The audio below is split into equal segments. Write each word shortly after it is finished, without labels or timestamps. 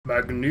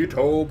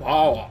Magneto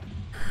power.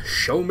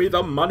 Show me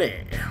the money.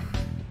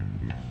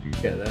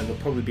 Yeah, there'll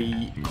probably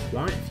be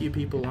quite a few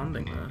people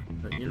landing there,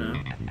 but you know,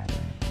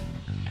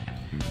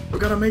 we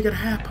gotta make it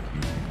happen.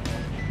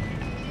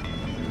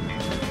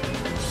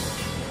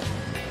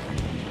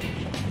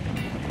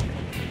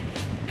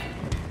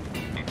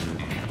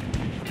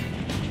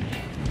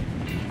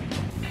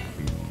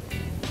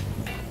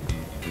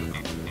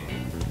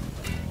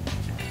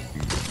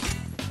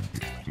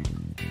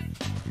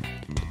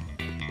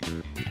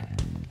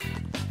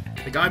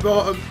 The guy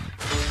bought him,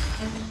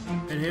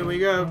 and here we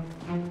go.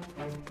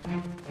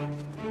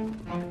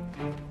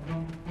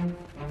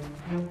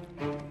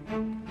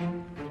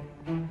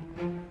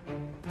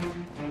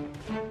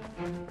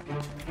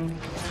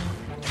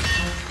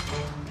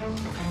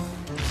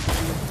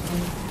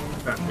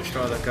 Trying to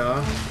destroy the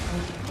car.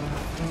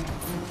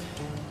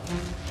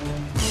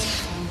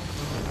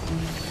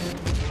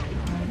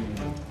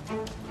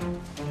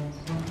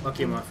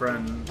 Lucky, my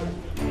friend.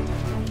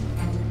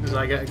 As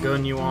I get a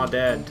gun, you are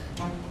dead.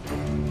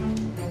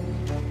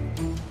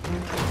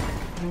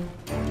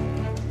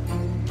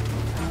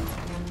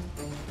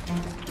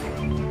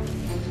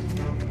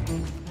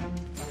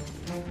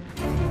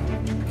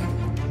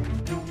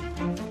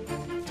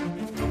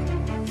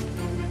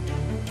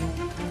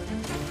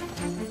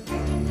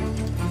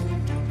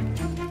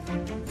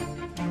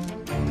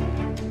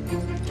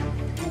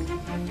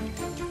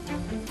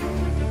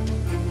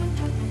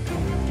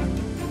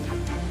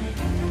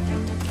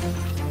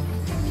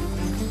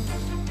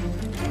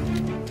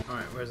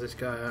 Where's this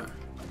guy at?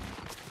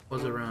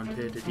 Was around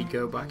here. Did he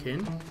go back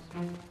in?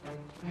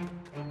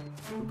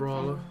 The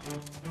brawler?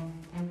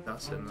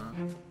 That's him there.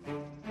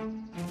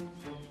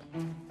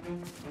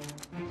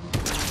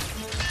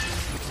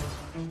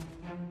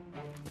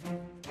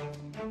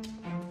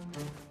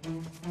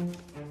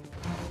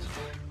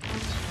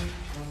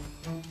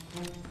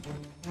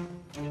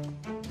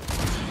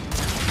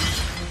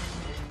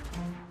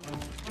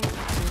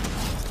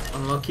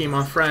 Unlucky,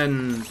 my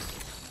friend.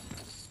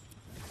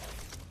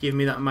 Give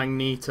me that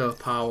Magneto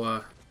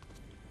power.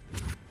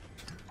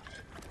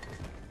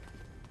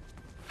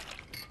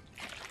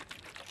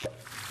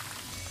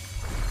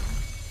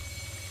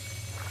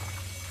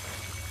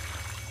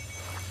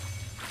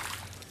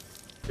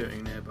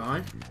 Doing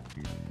nearby.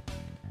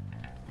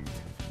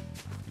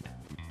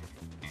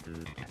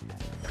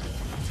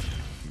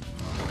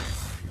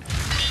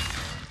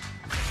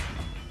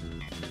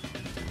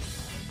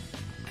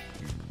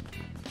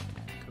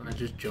 Can I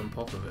just jump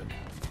off of it?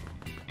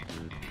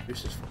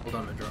 This is full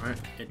damage, right?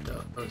 It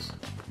does.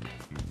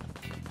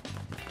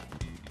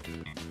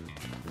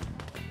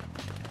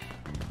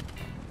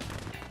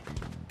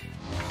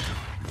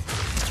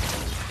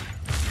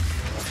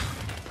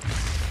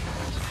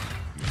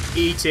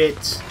 Eat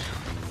it!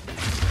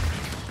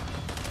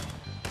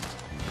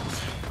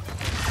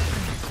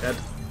 Dead.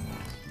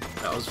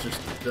 That was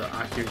just, the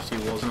accuracy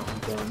wasn't on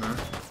point there.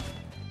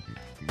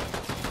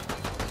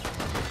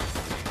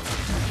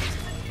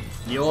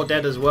 You're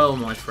dead as well,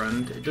 my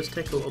friend. It does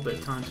take a little bit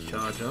of time to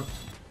charge up.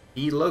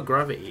 The low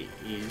gravity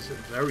is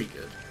very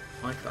good.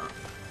 I like that.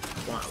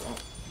 Quite a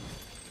lot.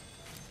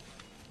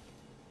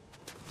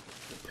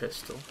 The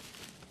pistol.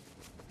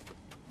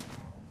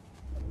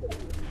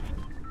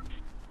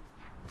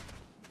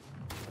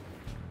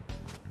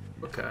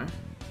 Okay.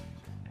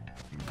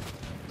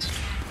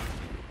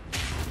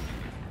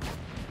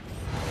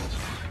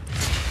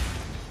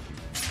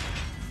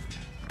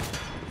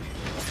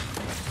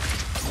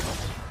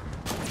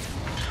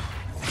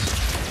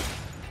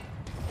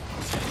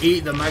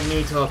 Eat the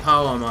Magneto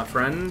power, my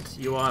friend.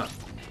 You are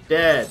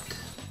dead.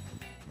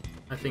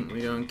 I think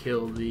we go and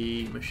kill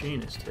the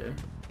machinist here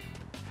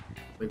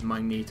with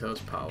Magneto's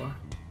power.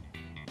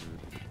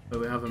 But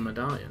we have a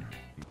medallion.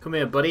 Come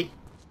here, buddy.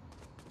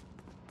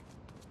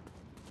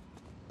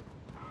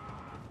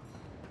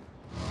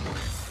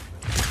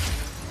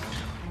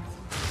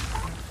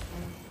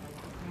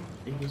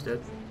 I think he's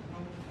dead.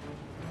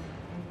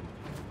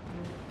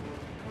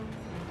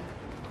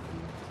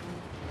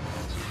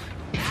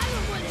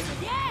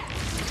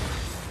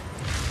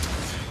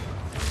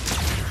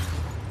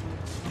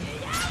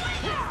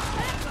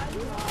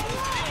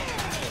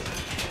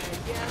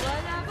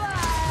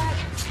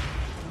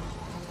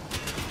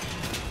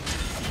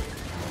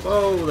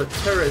 Oh, the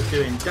turret's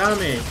doing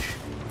damage.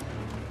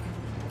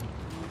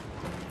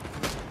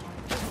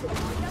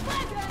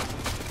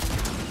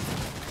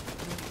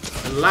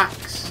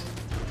 Relax.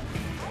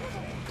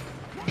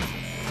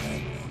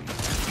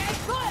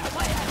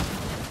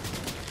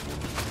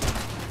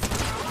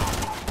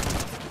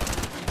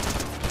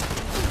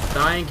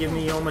 Die and give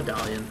me your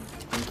medallion.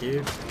 Thank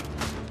you.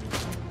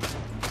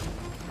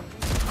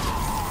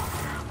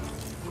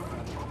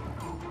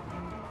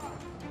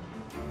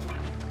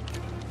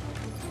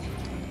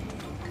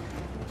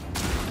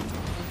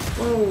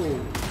 Whoa!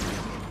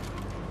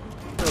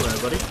 Hello,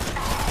 buddy.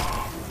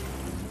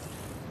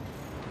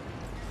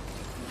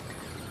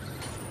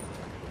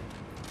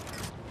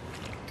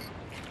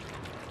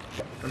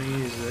 I'm gonna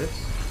use this.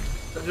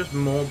 Is that just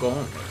more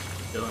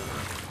gauntlets doing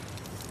that?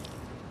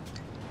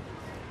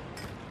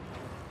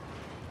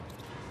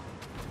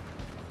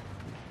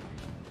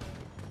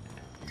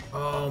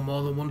 Oh,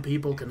 more than one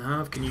people can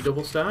have. Can you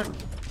double stack?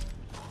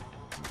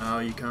 Oh,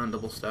 you can't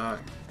double stack.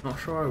 Not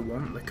sure I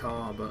want the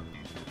car, but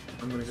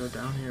I'm gonna go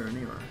down here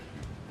anyway.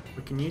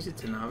 We can use it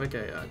to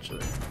navigate,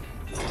 actually.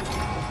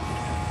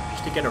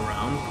 Just to get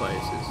around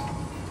places.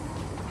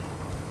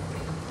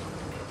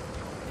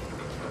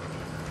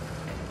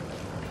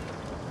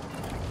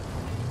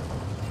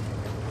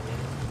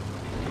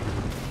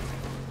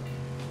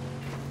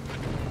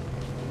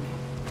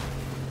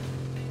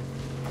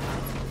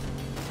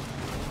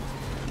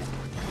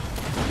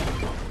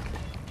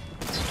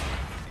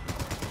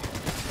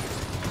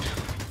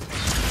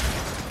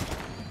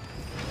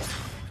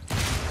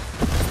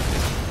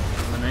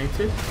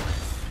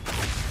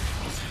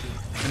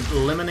 And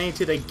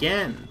eliminated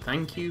again.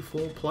 Thank you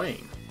for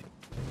playing.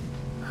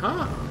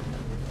 Aha!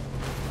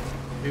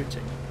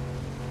 Shooting.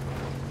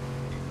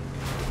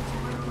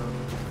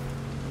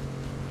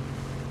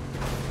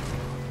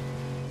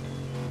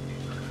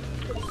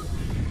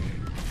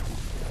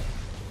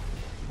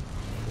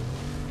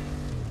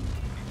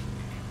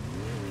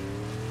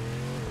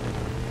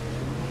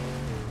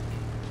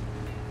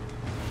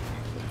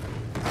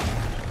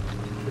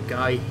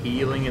 Guy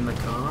healing in the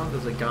car.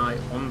 There's a guy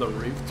on the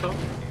rooftop.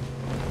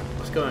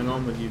 What's going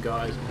on with you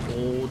guys?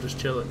 All just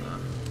chilling there.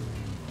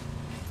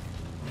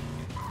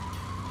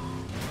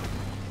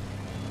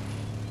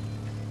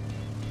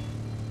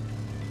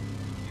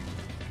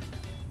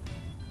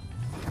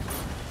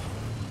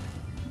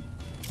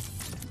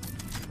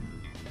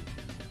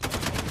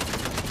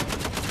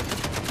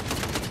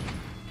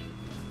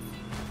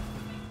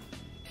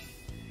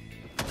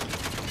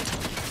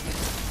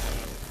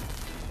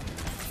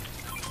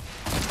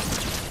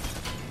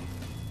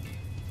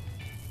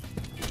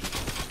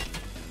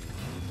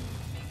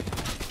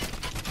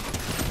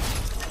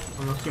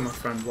 I'm looking, my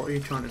friend. What are you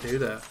trying to do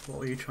there?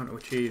 What are you trying to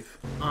achieve?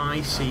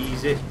 I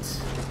seize it.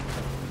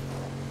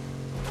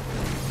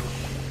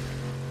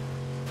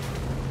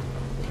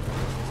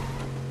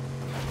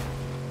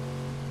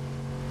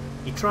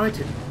 He tried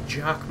to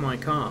jack my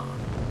car.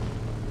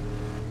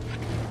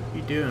 What are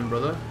you doing,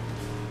 brother?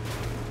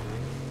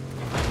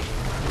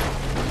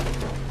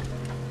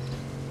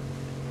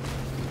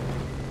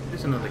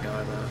 There's another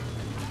guy there.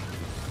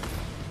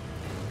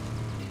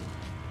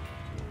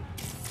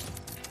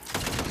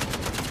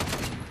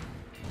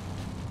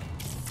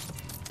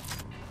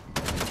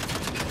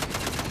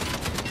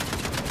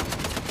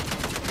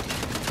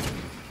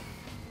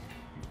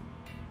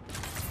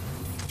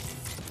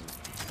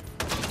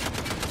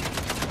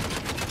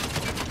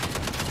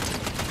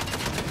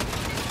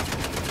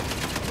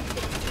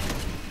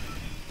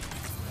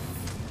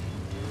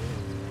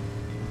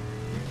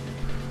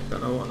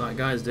 Don't know what that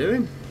guy's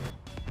doing.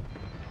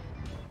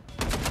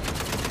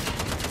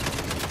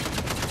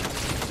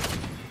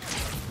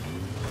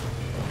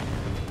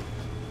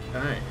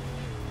 Okay.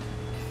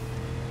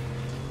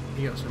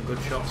 He got some good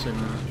shots in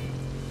there.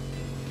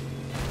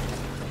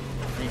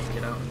 I need to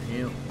get out and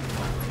heal.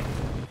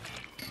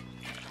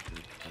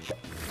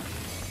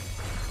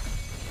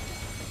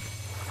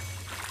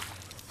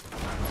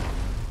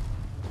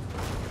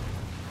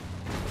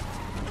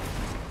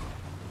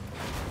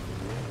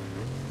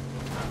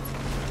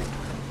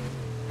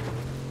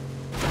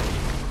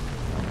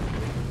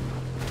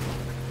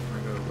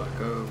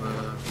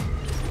 Over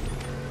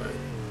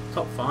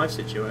top 5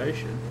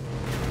 situation.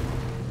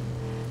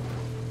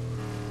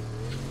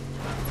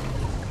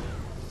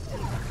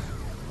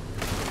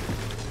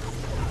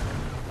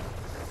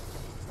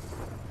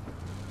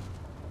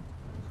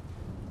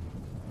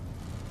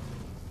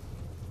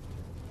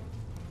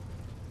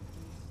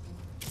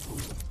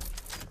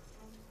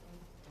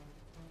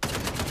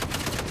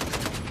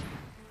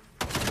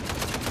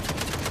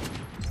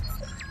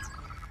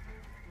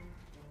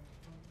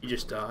 You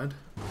just died.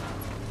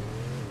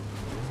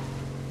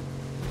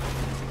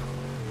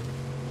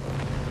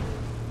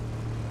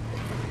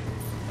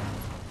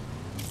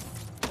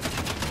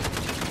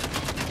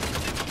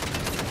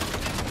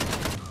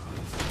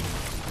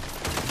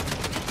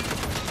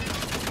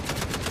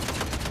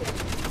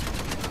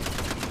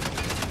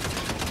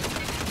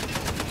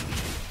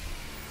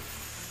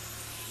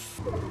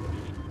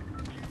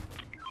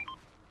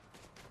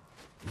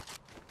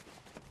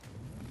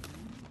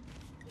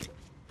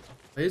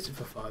 I used it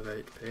for 5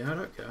 HP, I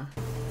don't care.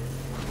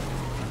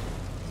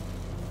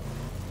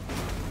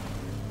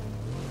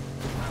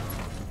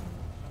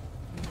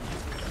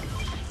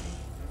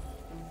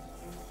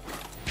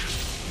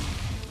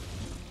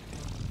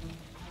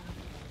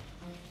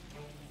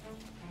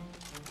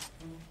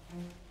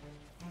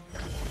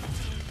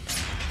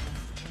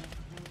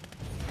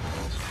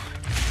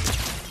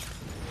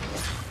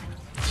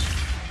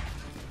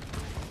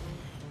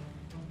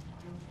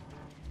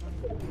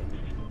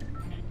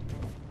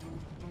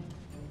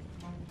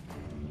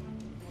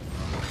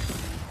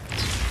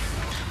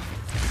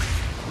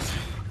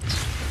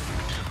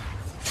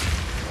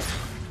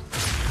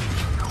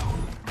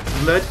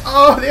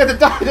 Oh, the other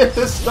died in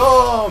the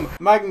storm!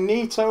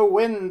 Magneto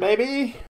win, baby!